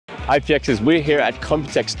ipXers, we're here at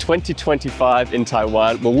Computex 2025 in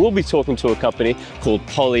Taiwan, where we'll be talking to a company called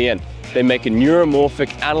Polyn. They make a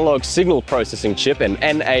neuromorphic analog signal processing chip, an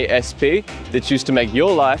NASP, that's used to make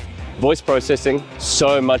your life, voice processing,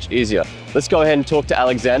 so much easier. Let's go ahead and talk to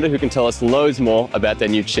Alexander, who can tell us loads more about their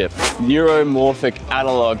new chip. Neuromorphic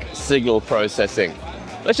analog signal processing.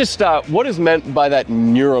 Let's just start, what is meant by that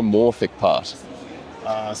neuromorphic part?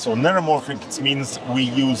 So neuromorphic means we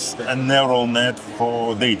use a neural net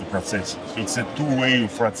for data processing. It's a two-way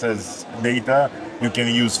process data. You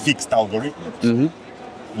can use fixed algorithms,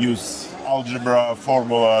 use algebra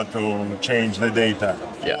formula to change the data.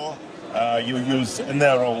 Yeah. Or you use a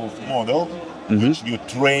neural model, which you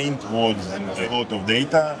trained with a lot of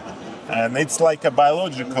data. And it's like a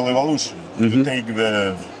biological evolution. You take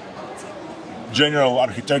the general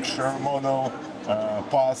architecture model,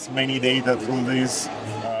 pass many data through this,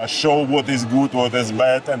 show what is good, what is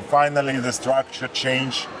bad, and finally the structure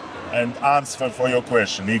change and answer for your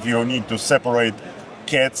question. If you need to separate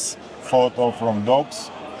cats photo from dogs,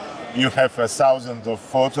 you have 1,000 of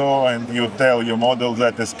photo and you tell your model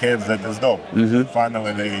that is cat, that is dog.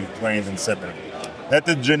 Finally they train and separate. That's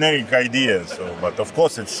a generic idea, but of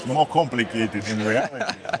course it's more complicated in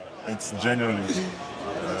reality. It's generally...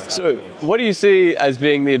 So what do you see as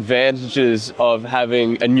being the advantages of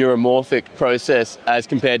having a neuromorphic process as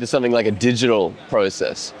compared to something like a digital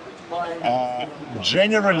process?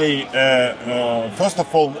 Generally, first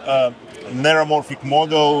of all, neuromorphic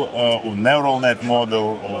model or neural net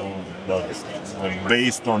model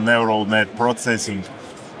based on neural net processing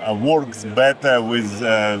works better with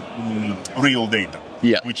real data,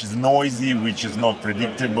 which is noisy, which is not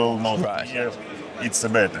predictable, not clear. It's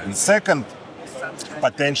better. And second,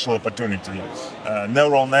 potential opportunity.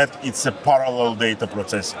 Neural net, it's a parallel data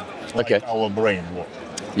processing, like our brain works.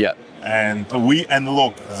 Yeah. And we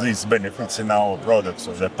unlock these benefits in our products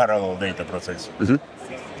of the parallel data processing.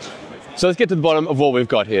 So let's get to the bottom of what we've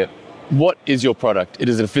got here. What is your product? It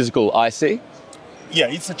is a physical IC? Yeah,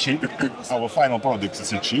 it's a chip. Our final product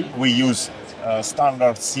is a chip. We use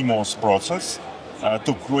standard CMOS process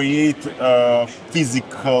to create a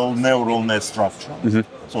physical neural net structure.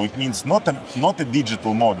 So it means not a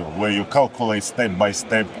digital model where you calculate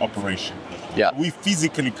step-by-step operation. Yeah. We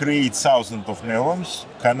physically create thousands of neurons,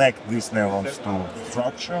 connect these neurons to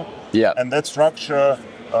structure, and that structure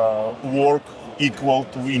work equal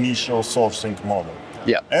to initial sourcing model.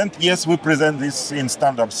 Yeah. And yes, we present this in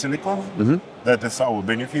standard silicon. That is our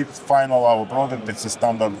benefit. Final, our product, it's a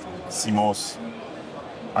standard CMOS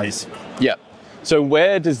IC. Yeah. So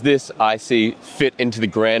where does this IC fit into the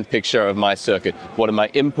grand picture of my circuit? What are my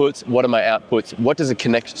inputs? What are my outputs? What does it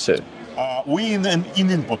connect to? We in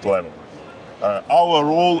input level. Our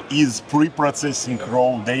role is pre-processing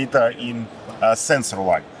raw data in sensor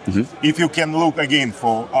line. If you can look again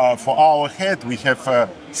for our head, we have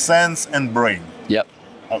sense and brain. Yep.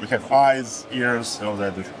 We have eyes, ears, all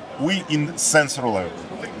that. We in sensor level.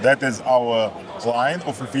 That is our line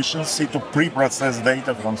of efficiency to pre-process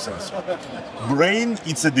data from sensor. Brain,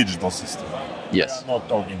 it's a digital system. Yes. We are not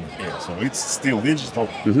talking here, so it's still digital,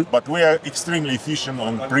 but we are extremely efficient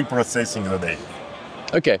on pre-processing the data.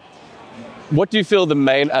 Okay. What do you feel the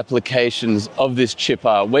main applications of this chip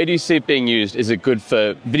are? Where do you see it being used? Is it good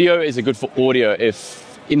for video? Is it good for audio?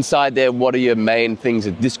 If inside there, what are your main things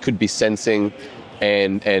that this could be sensing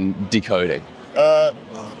and decoding?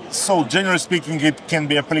 So generally speaking, it can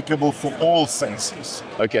be applicable for all sensors.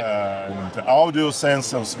 Okay. Audio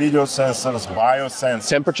sensors, video sensors, biosensors.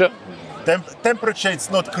 Temperature? Temperature,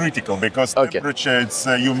 it's not critical because temperature, it's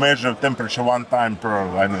you measure temperature one time per,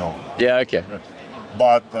 I don't know. Yeah, okay.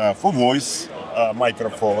 But for voice,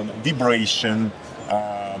 microphone, vibration,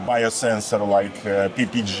 biosensor like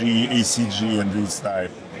PPG, ACG, and this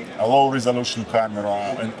type, a low-resolution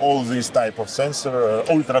camera, and all these type of sensor,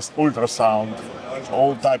 ultrasound,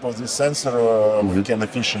 all type of this sensor we can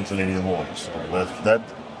efficiently work. So that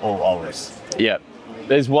all ours. Yeah.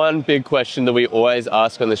 There's one big question that we always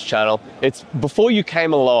ask on this channel. It's before you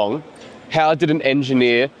came along, how did an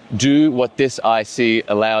engineer do what this IC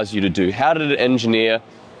allows you to do? How did an engineer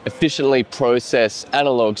efficiently process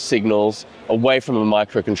analog signals away from a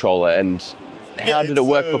microcontroller, and how did it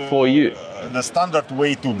work before you? The standard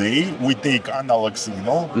way today, we take analog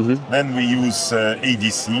signal, then we use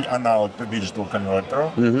ADC, analog to digital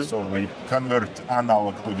converter. So we convert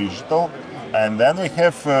analog to digital, and then we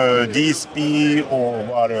have DSP or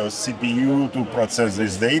various CPU to process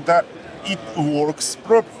this data. It works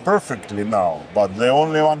perfectly now, but the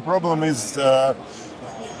only one problem is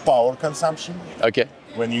power consumption. Okay.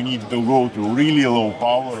 When you need to go to really low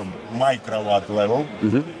power, microwatt level,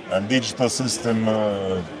 and digital system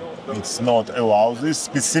It's not allows this,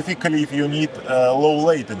 specifically if you need low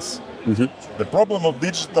latency. The problem of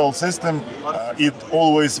digital system, it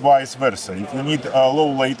always vice versa. If you need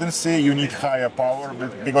low latency, you need higher power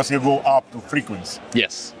because you go up to frequency.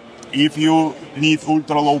 Yes. If you need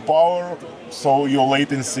ultra low power, so your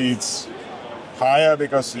latency is higher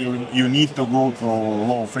because you need to go to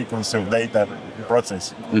low frequency of data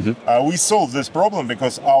processing. We solved this problem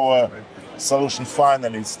because our solution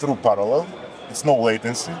finally is true parallel. It's no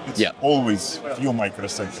latency. It's always few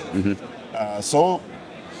microseconds. So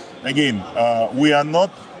again, we are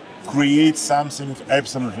not create something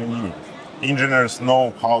absolutely new. Engineers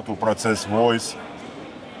know how to process voice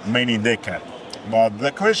many decades. But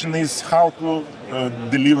the question is how to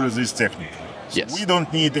deliver this technique. Yes. We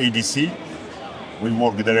don't need ADC. We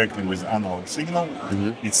work directly with analog signal.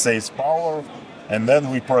 It saves power, and then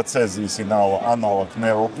we process this in our analog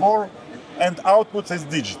narrow core, and output is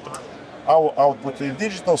digital. Our output is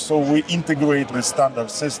digital, so we integrate with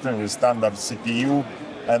standard system, with standard CPU,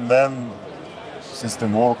 and then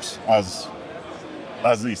system works as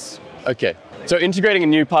is. Okay. So integrating a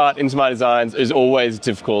new part into my designs is always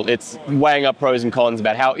difficult. It's weighing up pros and cons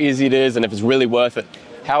about how easy it is and if it's really worth it.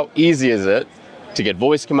 How easy is it to get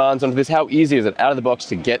voice commands onto this? How easy is it out of the box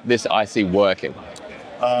to get this IC working?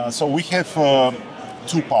 So we have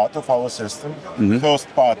two parts of our system. First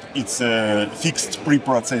part, it's fixed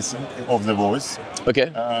pre-processing of the voice.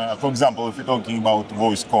 Okay. For example, if you're talking about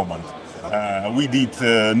voice command, we did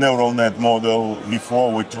neural net model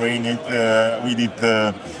before we train it. We did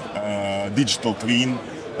digital twin.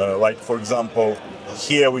 Like for example,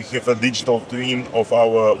 here we have a digital twin of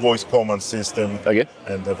our voice command system. Okay.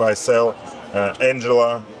 And if I sell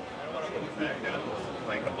Angela,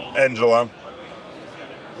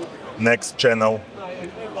 next channel.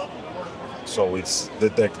 So it's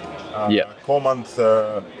detect command,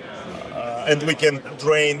 and we can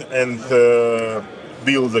train and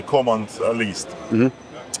build the command list.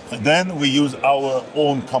 Then we use our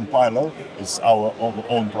own compiler, it's our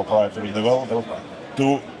own proprietary developer,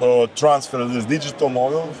 to transfer this digital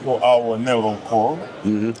model to our neural core.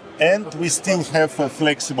 And we still have a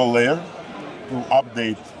flexible layer to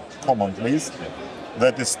update command list.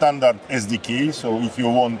 That is standard SDK, so if you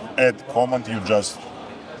want add command, you just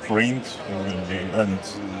print and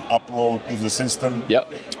upload to the system.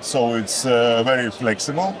 So it's very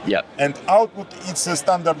flexible. And output, it's a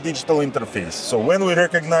standard digital interface. So when we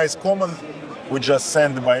recognize command, we just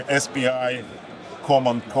send by SPI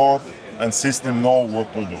command code and system know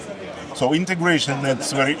what to do. So integration,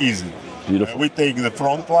 that's very easy. We take the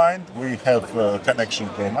front line, we have a connection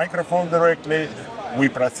to a microphone directly, we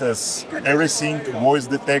process everything, voice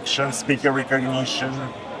detection, speaker recognition,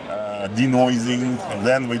 denoising, and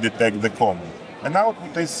then we detect the command. And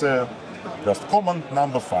output is just command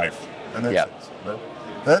number 5. And that's it.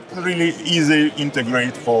 That's really easy to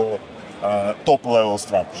integrate for top level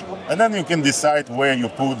structure. And then you can decide where you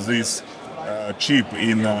put this chip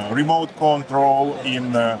in remote control,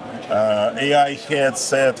 in AI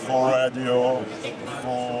headset for radio,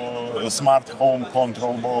 for smart home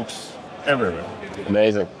control box, everywhere.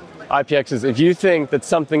 Amazing. ipXs, if you think that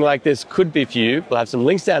something like this could be for you, we'll have some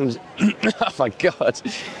links down. Oh my God.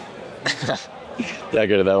 Yeah,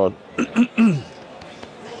 go to that one.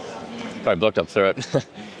 Sorry, blocked up throat.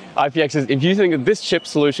 ipXs, if you think that this chip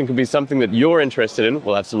solution could be something that you're interested in,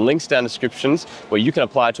 we'll have some links down in the descriptions where you can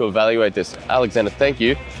apply to evaluate this. Alexander, thank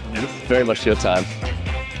you very much for your time.